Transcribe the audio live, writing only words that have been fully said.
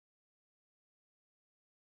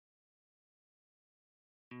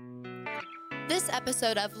This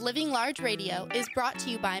episode of Living Large Radio is brought to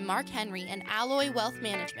you by Mark Henry and Alloy Wealth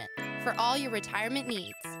Management for all your retirement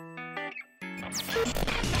needs.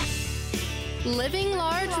 Living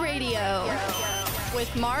Large Radio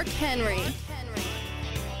with Mark Henry.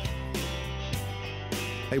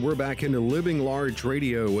 Hey, we're back into Living Large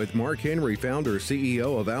Radio with Mark Henry, founder,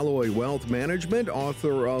 CEO of Alloy Wealth Management,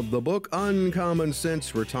 author of the book Uncommon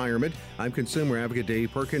Sense Retirement. I'm consumer advocate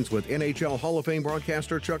Dave Perkins with NHL Hall of Fame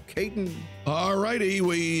broadcaster Chuck Caton. All righty,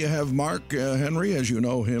 we have Mark Henry, as you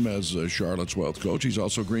know him as Charlotte's wealth coach. He's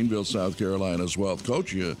also Greenville, South Carolina's wealth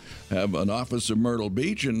coach. You have an office in Myrtle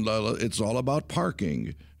Beach, and it's all about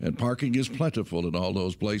parking. And parking is plentiful in all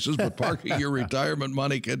those places, but parking your retirement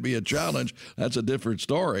money can be a challenge. That's a different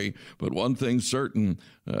story. But one thing's certain,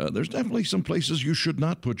 there's definitely some places you should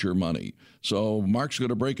not put your money. So Mark's going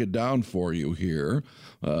to break it down for you here.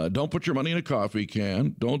 Don't put your money in a coffee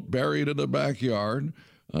can. Don't bury it in the backyard.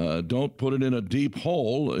 Don't put it in a deep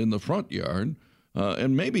hole in the front yard.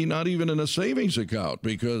 And maybe not even in a savings account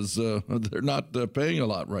because they're not paying a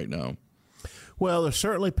lot right now. Well, they're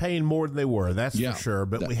certainly paying more than they were, that's for sure.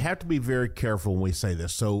 But we have to be very careful when we say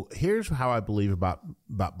this. So here's how I believe about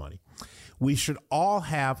money. We should all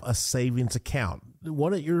have a savings account.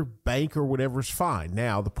 One at your bank or whatever is fine.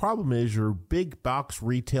 Now, the problem is your big box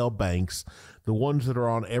retail banks, the ones that are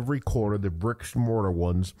on every corner, the bricks and mortar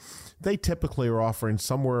ones, they typically are offering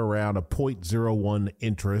somewhere around a 0.01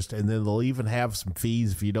 interest, and then they'll even have some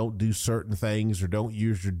fees if you don't do certain things or don't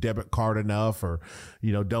use your debit card enough or,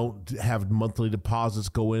 don't have monthly deposits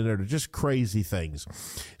go in there. They're just crazy things.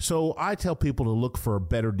 So I tell people to look for a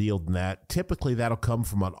better deal than that. Typically, that'll come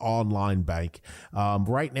from an online bank.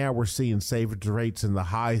 Right now, we're seeing savings rates in the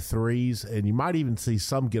high threes, and you might even see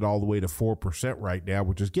some get all the way to 4% right now,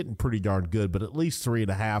 which is getting pretty darn good, but at least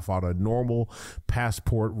 3.5% on a normal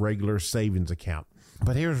Passport regular savings account.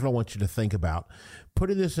 But here's what I want you to think about.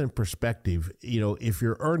 Putting this in perspective, if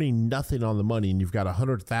you're earning nothing on the money and you've got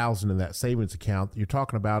 $100,000 in that savings account, you're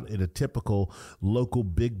talking about at a typical local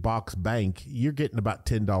big box bank, you're getting about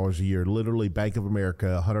 $10 a year. Literally, Bank of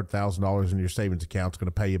America, $100,000 in your savings account is going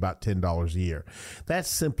to pay you about $10 a year. That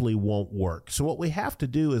simply won't work. So what we have to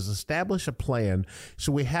do is establish a plan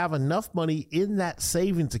so we have enough money in that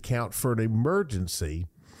savings account for an emergency,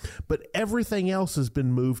 but everything else has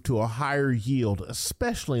been moved to a higher yield,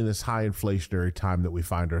 especially in this high inflationary time that we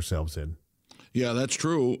find ourselves in. Yeah, that's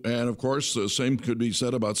true. And of course, the same could be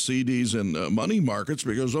said about CDs and money markets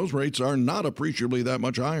because those rates are not appreciably that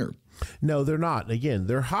much higher. No, they're not. Again,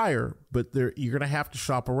 they're higher, but you're going to have to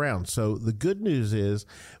shop around. So the good news is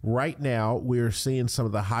right now we're seeing some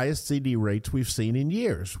of the highest CD rates we've seen in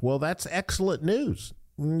years. Well, that's excellent news,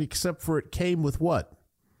 except for it came with what?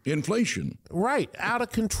 Inflation. Right. Out of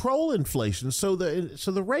control inflation. So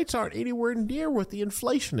the rates aren't anywhere near what the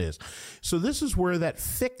inflation is. So this is where that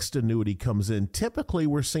fixed annuity comes in. Typically,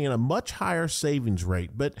 we're seeing a much higher savings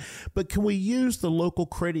rate, but can we use the local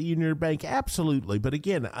credit union or bank? Absolutely. But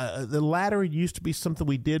again, the latter used to be something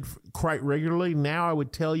we did quite regularly. Now I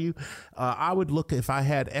would tell you, I would look if I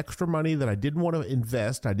had extra money that I didn't want to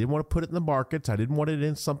invest, I didn't want to put it in the markets, I didn't want it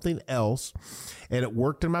in something else, and it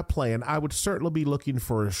worked in my plan, I would certainly be looking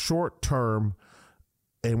for a short term,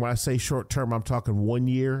 and when I say short term, I'm talking 1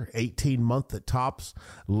 year, 18 month at tops,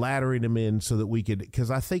 laddering them in so that we could, because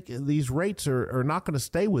I think these rates are not going to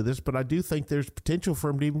stay with us, but I do think there's potential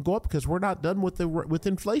for them to even go up because we're not done with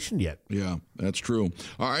inflation yet. Yeah, that's true.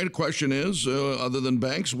 All right, the question is, other than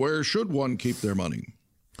banks, where should one keep their money?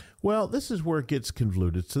 Well, this is where it gets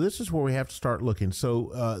convoluted. So this is where we have to start looking.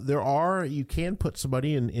 So you can put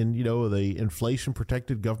somebody in the inflation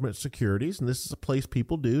protected government securities, and this is a place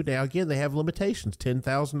people do. Now, again, they have limitations,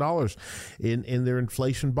 $10,000 in their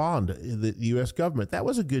inflation bond, the U.S. government. That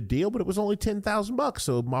was a good deal, but it was only $10,000.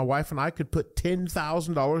 So my wife and I could put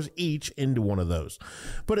 $10,000 each into one of those,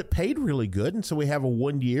 but it paid really good. And so we have a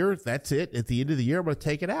 1 year. That's it. At the end of the year, I'm going to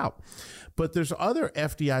take it out. But there's other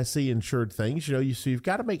FDIC insured things. So you've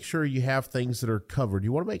got to make sure you have things that are covered.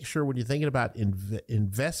 You want to make sure when you're thinking about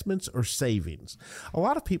investments or savings, a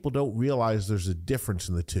lot of people don't realize there's a difference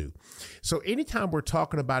in the two. So anytime we're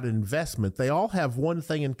talking about an investment, they all have one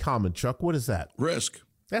thing in common. Chuck, what is that? Risk.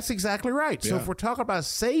 That's exactly right. So if we're talking about a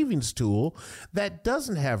savings tool, that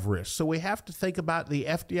doesn't have risk. So we have to think about the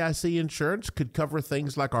FDIC insurance could cover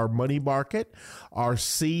things like our money market, our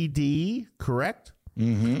CD, correct?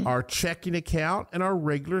 Mm-hmm. Our checking account, and our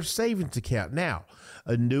regular savings account. Now,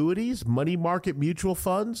 annuities, money market mutual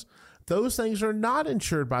funds, Those things are not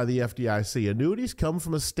insured by the FDIC. Annuities come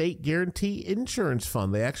from a state guarantee insurance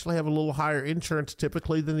fund. They actually have a little higher insurance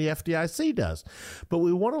typically than the FDIC does. But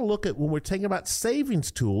we want to look at, when we're thinking about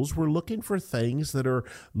savings tools, we're looking for things that are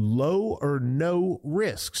low or no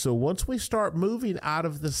risk. So once we start moving out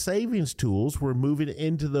of the savings tools, we're moving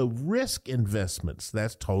into the risk investments.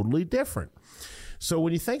 That's totally different. So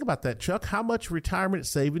when you think about that, Chuck, how much retirement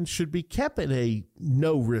savings should be kept in a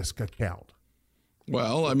no-risk account?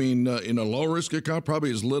 Well, I mean, in a low-risk account,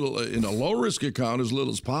 probably as little, in a low-risk account, as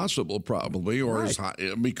little as possible, probably, or as high,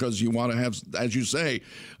 because you want to have, as you say,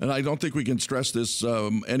 and I don't think we can stress this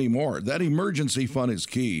anymore, that emergency fund is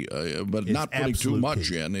key, but it's not putting too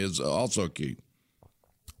much in is also key.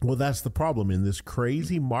 Well, that's the problem. In this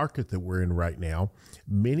crazy market that we're in right now,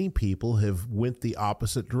 many people have went the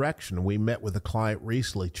opposite direction. We met with a client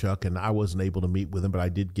recently, Chuck, and I wasn't able to meet with them, but I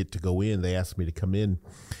did get to go in. They asked me to come in.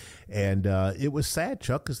 And it was sad,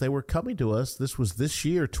 Chuck, because they were coming to us. This was this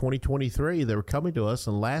year, 2023. They were coming to us,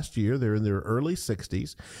 and last year, they're in their early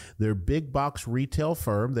 60s. They're a big box retail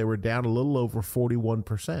firm. They were down a little over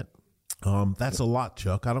 41%. That's a lot,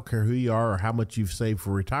 Chuck. I don't care who you are or how much you've saved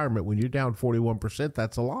for retirement. When you're down 41%,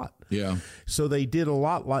 that's a lot. Yeah. So they did a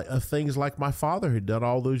lot of things like my father had done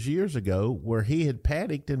all those years ago, where he had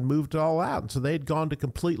panicked and moved it all out. And so they had gone to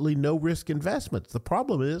completely no-risk investments. The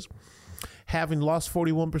problem is, having lost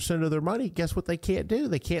 41% of their money, guess what they can't do?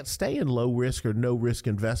 They can't stay in low-risk or no-risk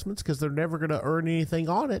investments because they're never going to earn anything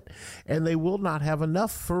on it, and they will not have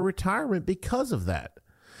enough for retirement because of that.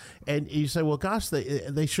 And you say, well, gosh,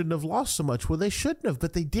 they shouldn't have lost so much. Well, they shouldn't have,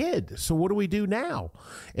 but they did. So what do we do now?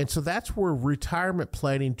 And so that's where retirement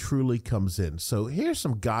planning truly comes in. So here's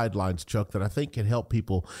some guidelines, Chuck, that I think can help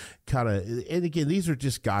people kind of, and again, these are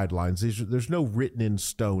just guidelines. There's no written in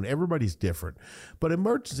stone. Everybody's different. But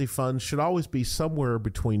emergency funds should always be somewhere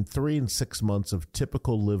between 3 and 6 months of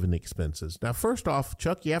typical living expenses. Now, first off,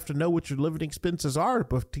 Chuck, you have to know what your living expenses are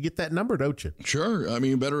to get that number, don't you? Sure. I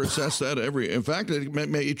mean, you better assess that in fact, it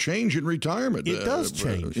may change in retirement. It does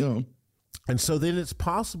change. And so then it's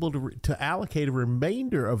possible to allocate a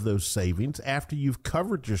remainder of those savings after you've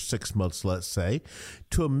covered your 6 months, let's say,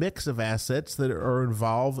 to a mix of assets that are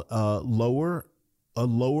involved lower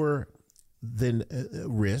than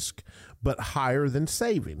risk, but higher than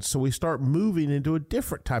savings. So we start moving into a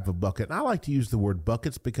different type of bucket. And I like to use the word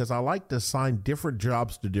buckets because I like to assign different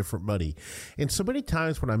jobs to different money. And so many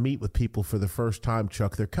times when I meet with people for the first time,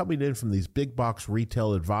 Chuck, they're coming in from these big box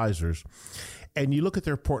retail advisors, and you look at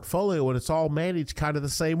their portfolio and it's all managed kind of the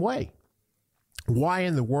same way. Why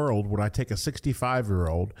in the world would I take a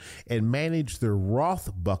 65-year-old and manage their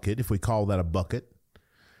Roth bucket, if we call that a bucket,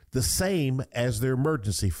 the same as their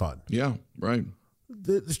emergency fund? Yeah, right.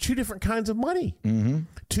 There's two different kinds of money,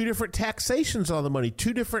 two different taxations on the money,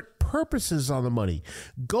 two different purposes on the money.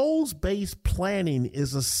 Goals-based planning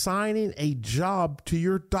is assigning a job to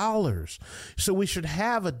your dollars. So we should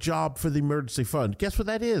have a job for the emergency fund. Guess what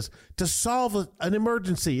that is? To solve an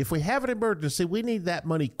emergency. If we have an emergency, we need that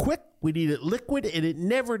money quick, we need it liquid, and it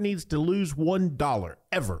never needs to lose $1,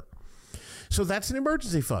 ever. So that's an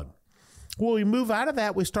emergency fund. Well, we move out of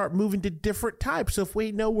that, we start moving to different types. So if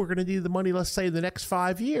we know we're going to need the money, let's say, the next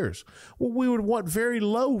 5 years, well, we would want very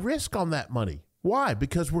low risk on that money. Why?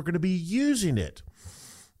 Because we're going to be using it.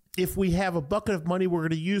 If we have a bucket of money we're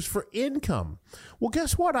going to use for income, well,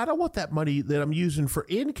 guess what? I don't want that money that I'm using for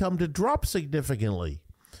income to drop significantly,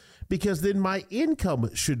 because then my income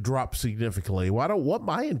should drop significantly. Well, I don't want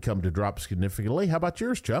my income to drop significantly. How about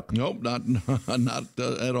yours, Chuck? Nope, not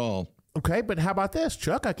at all. Okay, but how about this,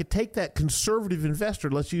 Chuck? I could take that conservative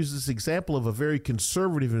investor. Let's use this example of a very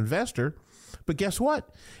conservative investor. But guess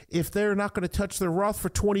what? If they're not going to touch their Roth for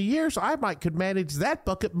 20 years, I could manage that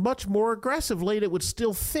bucket much more aggressively, and it would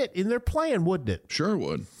still fit in their plan, wouldn't it? Sure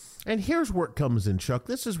would. And here's where it comes in, Chuck.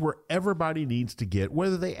 This is where everybody needs to get,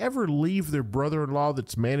 whether they ever leave their brother-in-law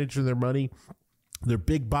that's managing their money, their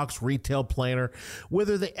big box retail planner,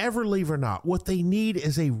 whether they ever leave or not. What they need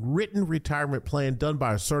is a written retirement plan done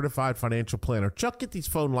by a certified financial planner. Chuck, get these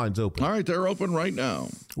phone lines open. All right, they're open right now.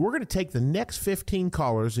 We're going to take the next 15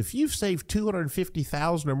 callers. If you've saved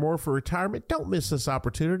 $250,000 or more for retirement, don't miss this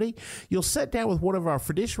opportunity. You'll sit down with one of our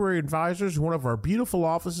fiduciary advisors, one of our beautiful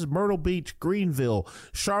offices, Myrtle Beach, Greenville,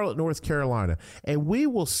 Charlotte, North Carolina, and we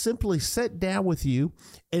will simply sit down with you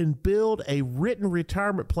and build a written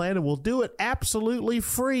retirement plan, and we'll do it absolutely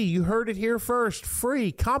free. You heard it here first.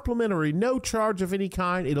 Free, complimentary, no charge of any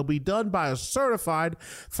kind. It'll be done by a certified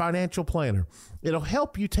financial planner. It'll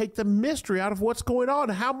help you take the mystery out of what's going on.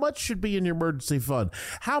 How much should be in your emergency fund?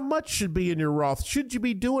 How much should be in your Roth? Should you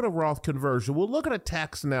be doing a Roth conversion? We'll look at a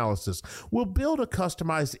tax analysis. We'll build a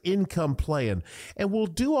customized income plan. And we'll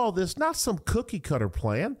do all this, not some cookie cutter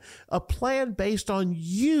plan, a plan based on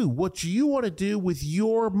you, what you want to do with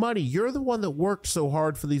your money. You're the one that worked so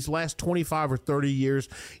hard for these last 25 or 30 years.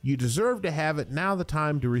 You deserve to have it. Now the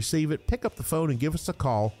time to receive it. Pick up the phone and give us a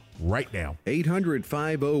call right now.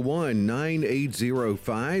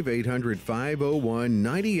 800-501-9805,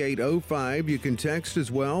 800-501-9805. You can text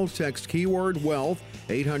as well. Text keyword wealth,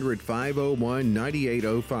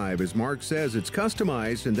 800-501-9805. As Mark says, it's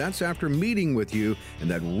customized, and that's after meeting with you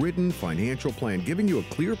and that written financial plan, giving you a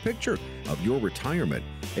clear picture of your retirement.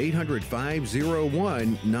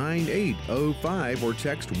 800-501-9805 or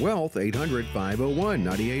text wealth,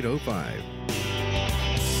 800-501-9805.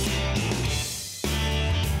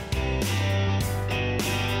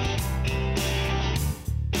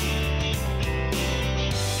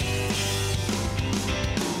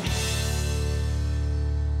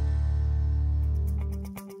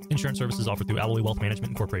 Insurance services offered through Alloy Wealth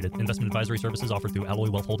Management Incorporated. Investment advisory services offered through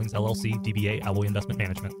Alloy Wealth Holdings LLC, DBA Alloy Investment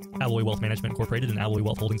Management. Alloy Wealth Management Incorporated and Alloy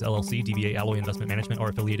Wealth Holdings LLC, DBA Alloy Investment Management are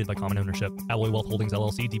affiliated by common ownership. Alloy Wealth Holdings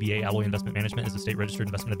LLC, DBA Alloy Investment Management is a state-registered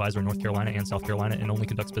investment advisor in North Carolina and South Carolina and only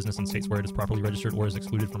conducts business in states where it is properly registered or is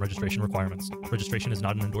excluded from registration requirements. Registration is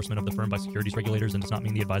not an endorsement of the firm by securities regulators and does not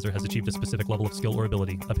mean the advisor has achieved a specific level of skill or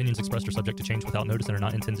ability. Opinions expressed are subject to change without notice and are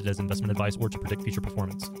not intended as investment advice or to predict future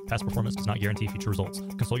performance. Past performance does not guarantee future results.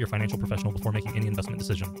 Consult your financial professional before making any investment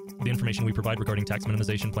decision. The information we provide regarding tax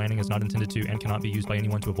minimization planning is not intended to and cannot be used by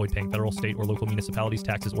anyone to avoid paying federal, state, or local municipalities,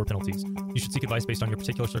 taxes, or penalties. You should seek advice based on your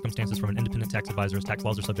particular circumstances from an independent tax advisor, as tax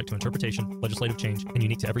laws are subject to interpretation, legislative change, and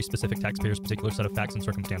unique to every specific taxpayer's particular set of facts and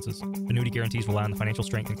circumstances. Annuity guarantees rely on the financial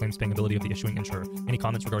strength and claims paying ability of the issuing insurer. Any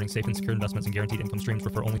comments regarding safe and secure investments and guaranteed income streams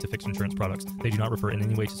refer only to fixed insurance products. They do not refer in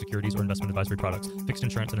any way to securities or investment advisory products. Fixed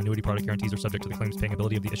insurance and annuity product guarantees are subject to the claims paying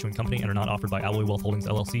ability of the issuing company and are not offered by Alloy Wealth Holdings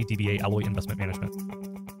LLC, DBA Alloy Investment Management.